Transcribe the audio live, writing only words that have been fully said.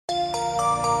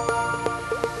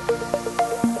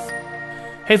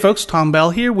Hey folks, Tom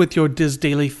Bell here with your Diz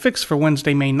Daily Fix for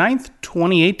Wednesday, May 9th,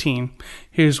 2018.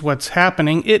 Here's what's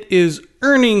happening. It is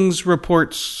earnings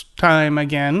reports time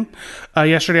again.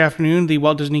 Yesterday afternoon, the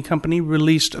Walt Disney Company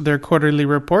released their quarterly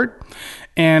report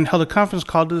and held a conference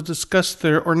call to discuss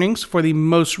their earnings for the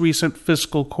most recent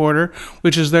fiscal quarter,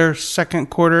 which is their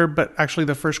second quarter, but actually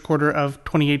the first quarter of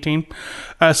 2018.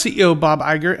 CEO Bob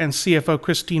Iger and CFO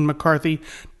Christine McCarthy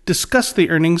discussed the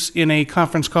earnings in a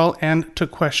conference call and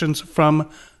took questions from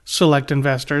select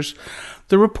investors.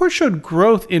 The report showed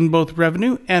growth in both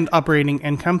revenue and operating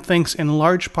income, thanks in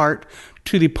large part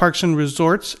to the Parks and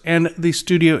Resorts and the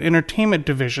Studio Entertainment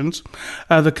divisions.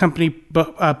 The company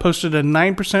posted a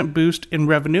 9% boost in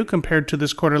revenue compared to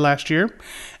this quarter last year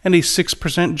and a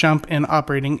 6% jump in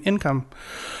operating income.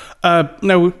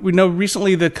 Now, we know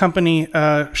recently the company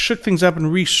shook things up and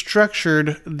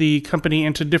restructured the company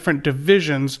into different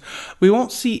divisions. We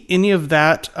won't see any of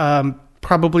that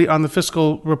probably on the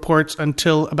fiscal reports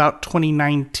until about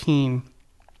 2019.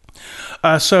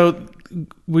 So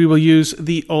we will use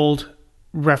the old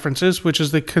references, which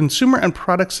is the Consumer and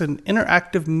Products and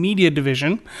Interactive Media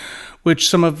division, which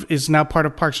some of is now part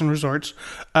of Parks and Resorts.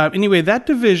 Anyway, that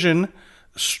division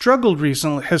has struggled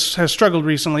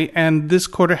recently, and this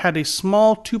quarter had a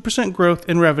small 2% growth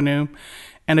in revenue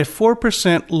and a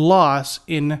 4% loss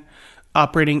in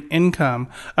operating income.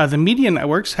 The media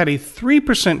networks had a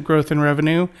 3% growth in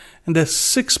revenue and a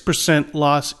 6%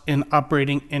 loss in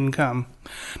operating income.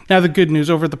 Now, the good news,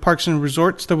 over at the Parks and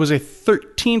Resorts, there was a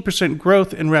 13%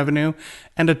 growth in revenue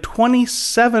and a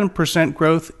 27%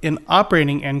 growth in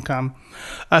operating income.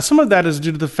 Some of that is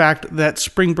due to the fact that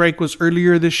spring break was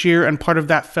earlier this year, and part of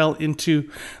that fell into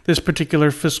this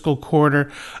particular fiscal quarter.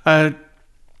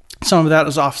 Some of that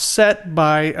is offset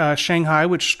by Shanghai,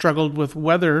 which struggled with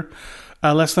weather,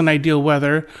 less than ideal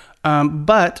weather,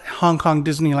 but Hong Kong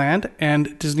Disneyland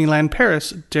and Disneyland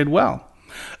Paris did well.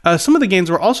 Some of the gains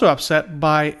were also offset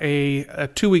by a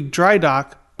 2-week dry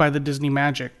dock by the Disney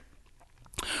Magic.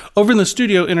 Over in the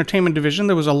Studio Entertainment division,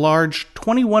 there was a large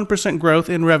 21% growth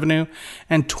in revenue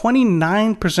and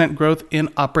 29% growth in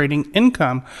operating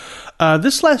income.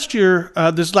 This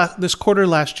quarter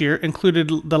last year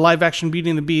included the live-action Beauty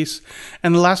and the Beast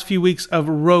and the last few weeks of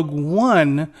Rogue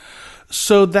One,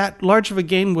 so that large of a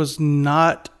gain was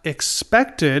not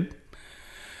expected.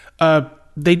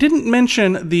 They didn't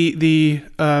mention the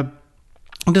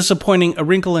disappointing A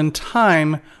Wrinkle in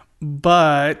Time,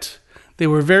 but they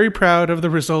were very proud of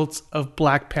the results of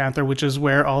Black Panther, which is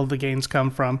where all the gains come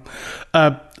from.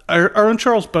 Our own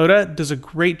Charles Boda does a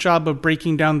great job of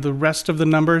breaking down the rest of the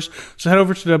numbers, so head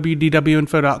over to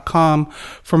wdwinfo.com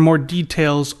for more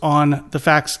details on the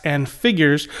facts and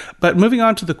figures. But moving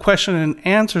on to the question and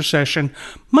answer session,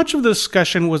 much of the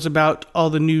discussion was about all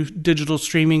the new digital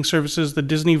streaming services, the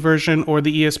Disney version or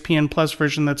the ESPN Plus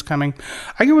version that's coming.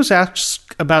 Iger was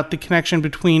asked about the connection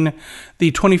between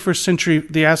the 21st Century,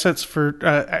 the assets for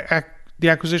the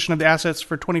acquisition of the assets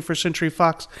for 21st Century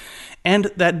Fox and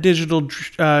that digital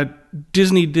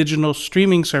Disney digital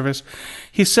streaming service.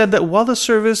 He said that while the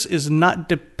service is not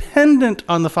dependent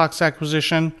on the Fox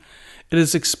acquisition, it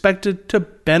is expected to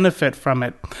benefit from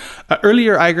it.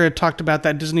 Earlier, Iger had talked about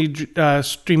that Disney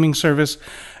streaming service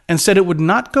and said it would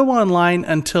not go online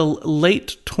until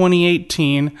late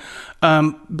 2018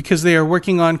 because they are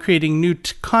working on creating new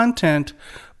content,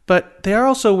 but they are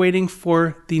also waiting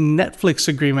for the Netflix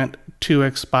agreement to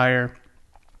expire.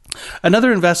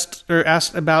 Another investor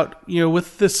asked about,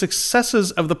 with the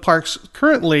successes of the parks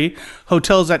currently,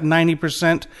 hotels at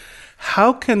 90%,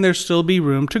 how can there still be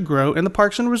room to grow in the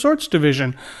Parks and Resorts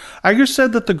division? Iger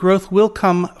said that the growth will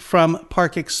come from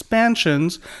park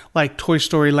expansions like Toy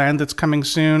Story Land that's coming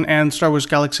soon and Star Wars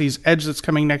Galaxy's Edge that's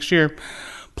coming next year,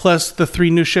 plus the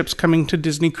 3 new ships coming to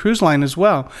Disney Cruise Line as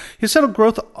well. He said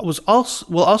growth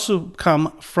will also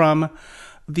come from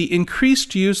the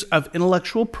increased use of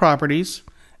intellectual properties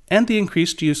and the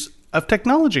increased use of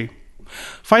technology.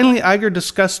 Finally, Iger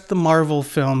discussed the Marvel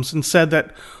films and said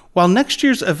that while next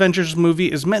year's Avengers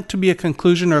movie is meant to be a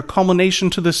conclusion or a culmination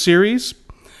to the series,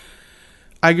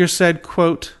 Iger said,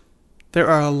 quote, "There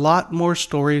are a lot more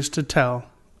stories to tell,"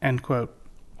 end quote.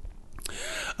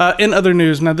 In other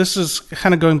news, now this is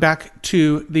kind of going back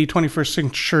to the 21st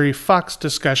Century Fox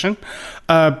discussion.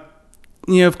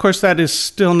 Of course, that is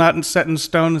still not set in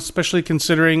stone, especially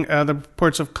considering the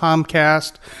reports of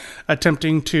Comcast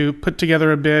attempting to put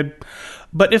together a bid.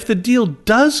 But if the deal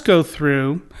does go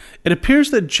through, it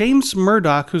appears that James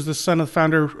Murdoch, who's the son of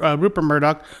founder Rupert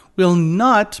Murdoch, will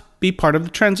not be part of the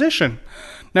transition.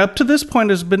 Now, up to this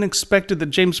point, it has been expected that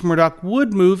James Murdoch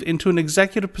would move into an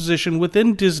executive position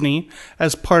within Disney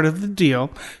as part of the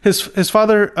deal. His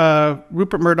father,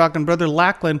 Rupert Murdoch, and brother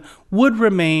Lachlan would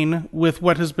remain with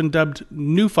what has been dubbed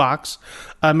New Fox,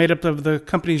 made up of the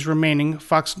company's remaining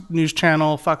Fox News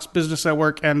Channel, Fox Business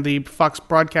Network, and the Fox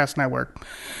Broadcast Network.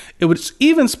 It was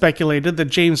even speculated that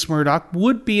James Murdoch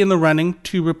would be in the running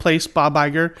to replace Bob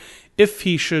Iger if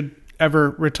he should ever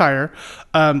retire.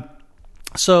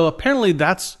 So apparently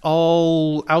that's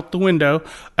all out the window.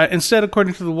 Instead,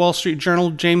 according to the Wall Street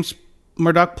Journal, James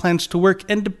Murdoch plans to work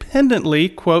independently,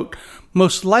 quote,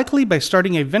 most likely by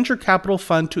starting a venture capital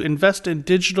fund to invest in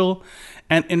digital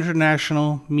and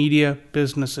international media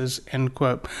businesses, end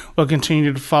quote. We'll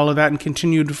continue to follow that and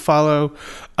continue to follow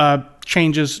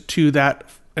changes to that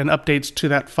and updates to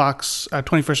that Fox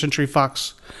 21st Century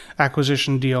Fox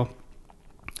acquisition deal.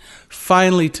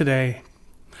 Finally today,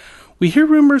 we hear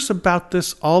rumors about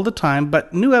this all the time,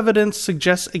 but new evidence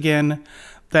suggests again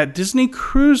that Disney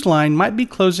Cruise Line might be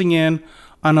closing in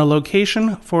on a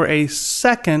location for a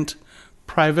second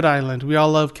private island. We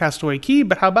all love Castaway Cay,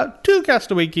 but how about 2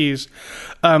 Castaway Cays?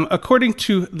 According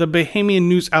to the Bahamian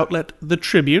news outlet The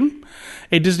Tribune,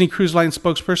 a Disney Cruise Line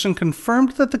spokesperson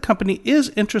confirmed that the company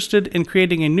is interested in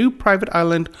creating a new private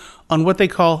island on what they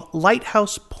call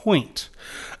Lighthouse Point.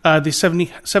 The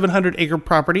 700-acre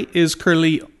property is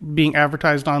currently being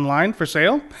advertised online for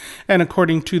sale, and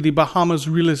according to the Bahamas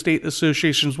Real Estate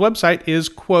Association's website, is,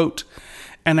 quote,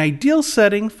 an ideal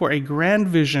setting for a grand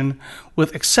vision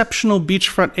with exceptional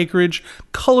beachfront acreage,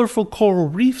 colorful coral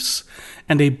reefs,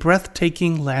 and a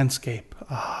breathtaking landscape.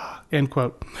 End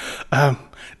quote.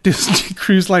 Disney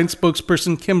Cruise Line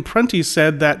spokesperson Kim Prunty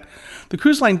said that the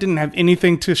cruise line didn't have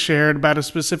anything to share about a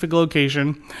specific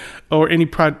location or any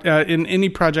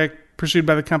project pursued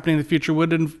by the company in the future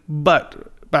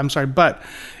but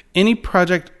any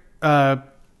project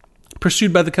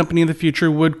pursued by the company in the future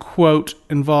would, quote,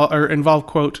 involve,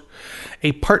 quote,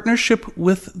 a partnership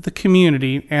with the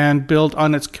community and build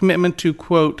on its commitment to,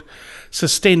 quote,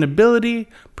 sustainability,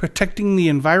 protecting the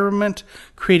environment,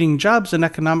 creating jobs and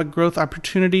economic growth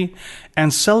opportunity,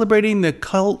 and celebrating the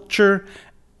culture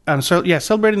and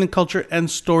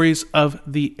stories of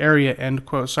the area, end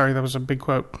quote. Sorry, that was a big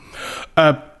quote.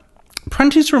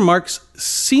 Prunty's remarks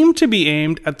seem to be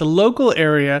aimed at the local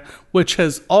area, which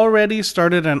has already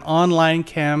started an online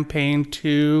campaign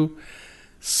to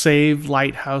save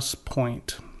Lighthouse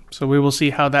Point. So we will see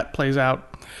how that plays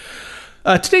out.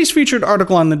 Today's featured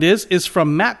article on the Diz is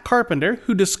from Matt Carpenter,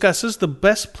 who discusses the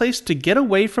best place to get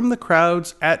away from the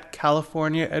crowds at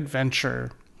California Adventure.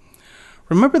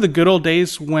 Remember the good old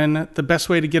days when the best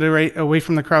way to get away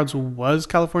from the crowds was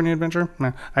California Adventure?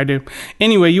 I do.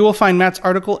 Anyway, you will find Matt's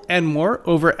article and more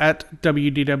over at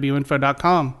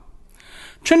wdwinfo.com.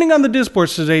 Trending on the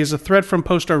Disboards today is a thread from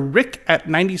poster Rick at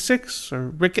 96,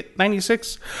 who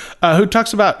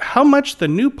talks about how much the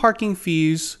new parking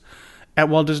fees at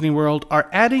Walt Disney World are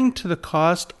adding to the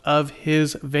cost of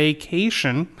his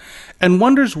vacation and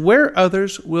wonders where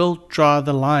others will draw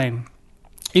the line.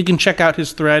 You can check out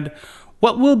his thread,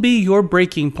 What Will Be Your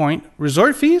Breaking Point?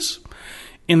 Resort Fees?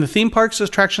 In the Theme Parks,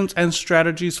 Attractions, and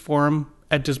Strategies forum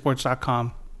at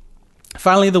disboards.com.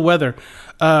 Finally, the weather.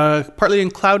 Partly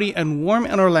cloudy and warm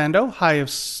in Orlando. High of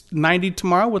 90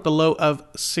 tomorrow with a low of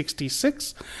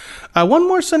 66. One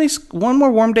more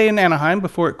warm day in Anaheim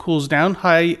before it cools down.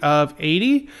 High of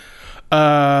 80.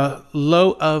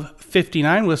 Low of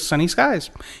 59 with sunny skies.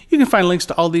 You can find links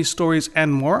to all these stories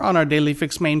and more on our Daily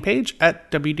Fix main page at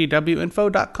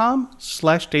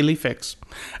wdwinfo.com/dailyfix.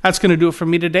 That's going to do it for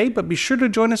me today, but be sure to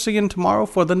join us again tomorrow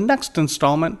for the next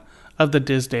installment of the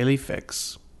Diz Daily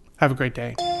Fix. Have a great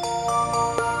day.